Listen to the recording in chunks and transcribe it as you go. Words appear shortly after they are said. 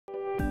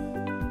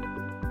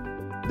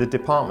The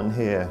department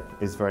here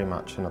is very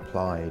much an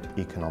applied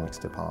economics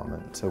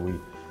department. So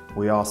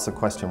we ask the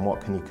question, what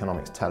can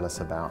economics tell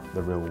us about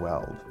the real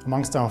world?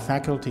 Amongst our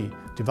faculty,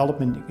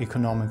 development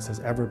economics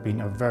has ever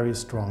been a very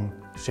strong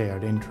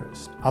shared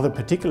interest. Other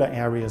particular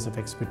areas of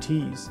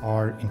expertise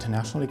are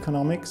international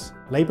economics,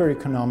 labor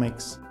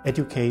economics,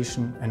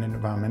 education, and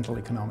environmental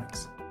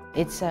economics.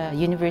 It's a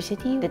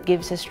university that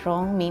gives a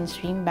strong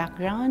mainstream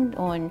background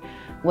on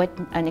what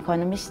an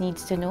economist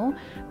needs to know,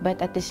 but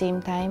at the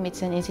same time,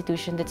 it's an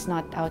institution that's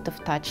not out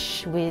of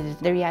touch with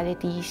the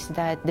realities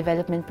that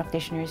development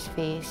practitioners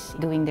face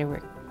doing their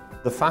work.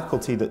 The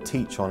faculty that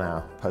teach on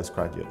our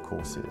postgraduate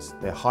courses,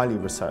 they're highly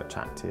research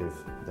active,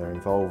 they're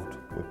involved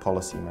with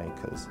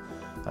policymakers,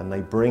 and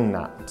they bring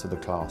that to the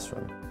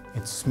classroom.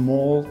 It's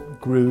small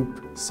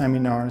group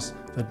seminars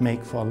that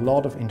make for a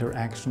lot of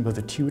interaction with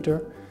the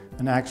tutor.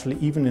 And actually,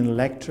 even in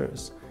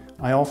lectures,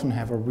 I often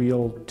have a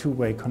real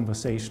two-way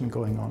conversation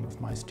going on with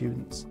my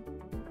students.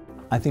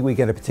 I think we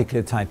get a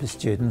particular type of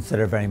students that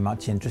are very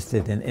much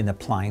interested in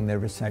applying their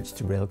research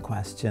to real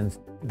questions.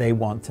 They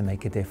want to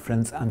make a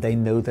difference and they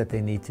know that they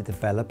need to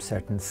develop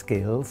certain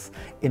skills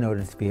in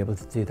order to be able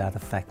to do that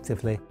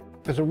effectively.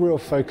 There's a real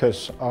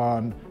focus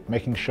on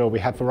making sure we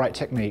have the right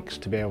techniques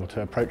to be able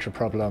to approach a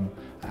problem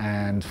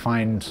and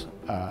find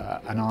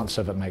an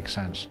answer that makes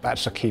sense.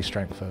 That's a key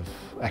strength of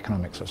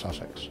economics at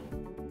Sussex.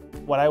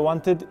 What I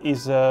wanted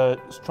is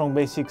strong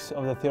basics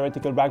of the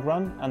theoretical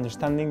background,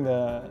 understanding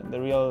the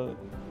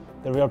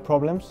real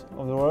problems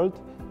of the world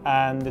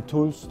and the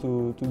tools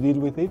to deal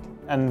with it.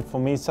 And for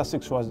me,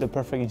 Sussex was the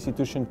perfect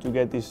institution to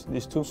get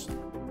these tools.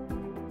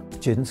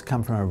 Students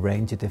come from a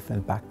range of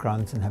different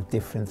backgrounds and have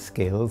different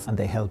skills, and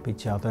they help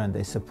each other and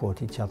they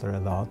support each other a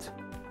lot.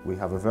 We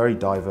have a very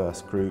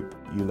diverse group.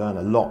 You learn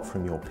a lot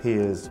from your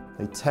peers.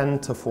 They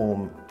tend to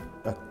form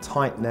a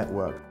tight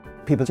network.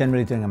 People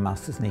generally doing a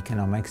Masters in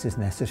Economics is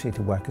necessary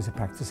to work as a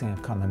practicing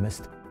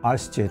economist. Our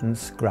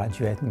students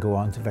graduate and go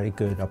on to very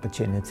good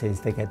opportunities.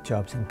 They get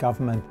jobs in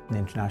government, in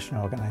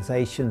international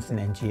organisations, in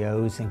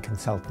NGOs, in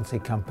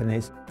consultancy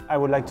companies. I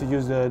would like to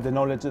use the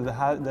knowledge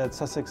that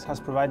Sussex has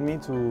provided me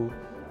to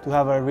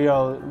have a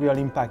real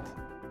impact.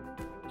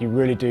 You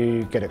really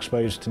do get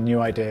exposed to new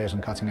ideas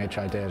and cutting-edge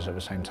ideas at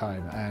the same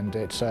time, and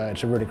it's a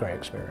really great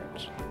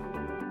experience.